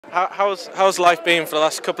How's life been for the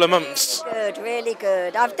last couple of months? Good, really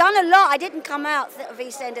good. I've done a lot. I didn't come out of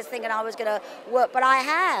EastEnders thinking I was going to work, but I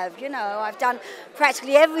have. You know, I've done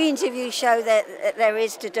practically every interview show that there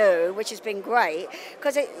is to do, which has been great.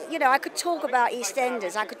 Because you know, I could talk about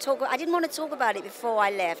EastEnders. I didn't want to talk about it before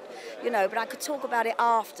I left, you know, but I could talk about it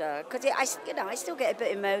after. Because I still get a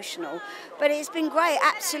bit emotional, but it's been great.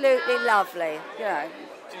 Absolutely lovely. You know.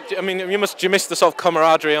 I mean, do you miss the sort of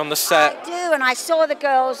camaraderie on the set? I do, and I saw the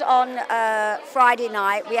girls on Friday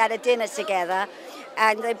night. We had a dinner together,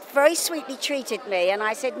 and they very sweetly treated me. And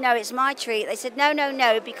I said, no, it's my treat. They said, no, no,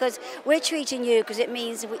 no, because we're treating you because it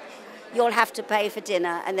means you'll have to pay for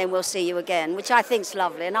dinner, and then we'll see you again, which I think's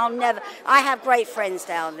lovely. And I have great friends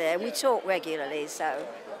down there, and we talk regularly, so.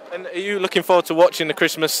 And are you looking forward to watching the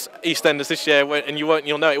Christmas EastEnders this year? And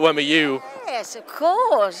you'll know it won't be you. Yes, of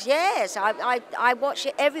course. Yes, I watch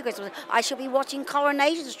it every Christmas. I shall be watching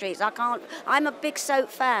Coronation Street. I'm a big soap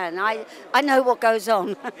fan. I know what goes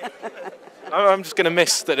on. I'm just going to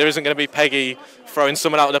miss that there isn't going to be Peggy throwing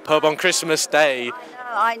someone out of the pub on Christmas Day.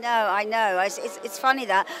 I know. It's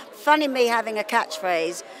funny me having a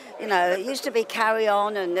catchphrase. You know, it used to be carry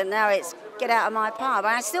on, and now it's get out of my pub.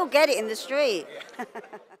 And I still get it in the street.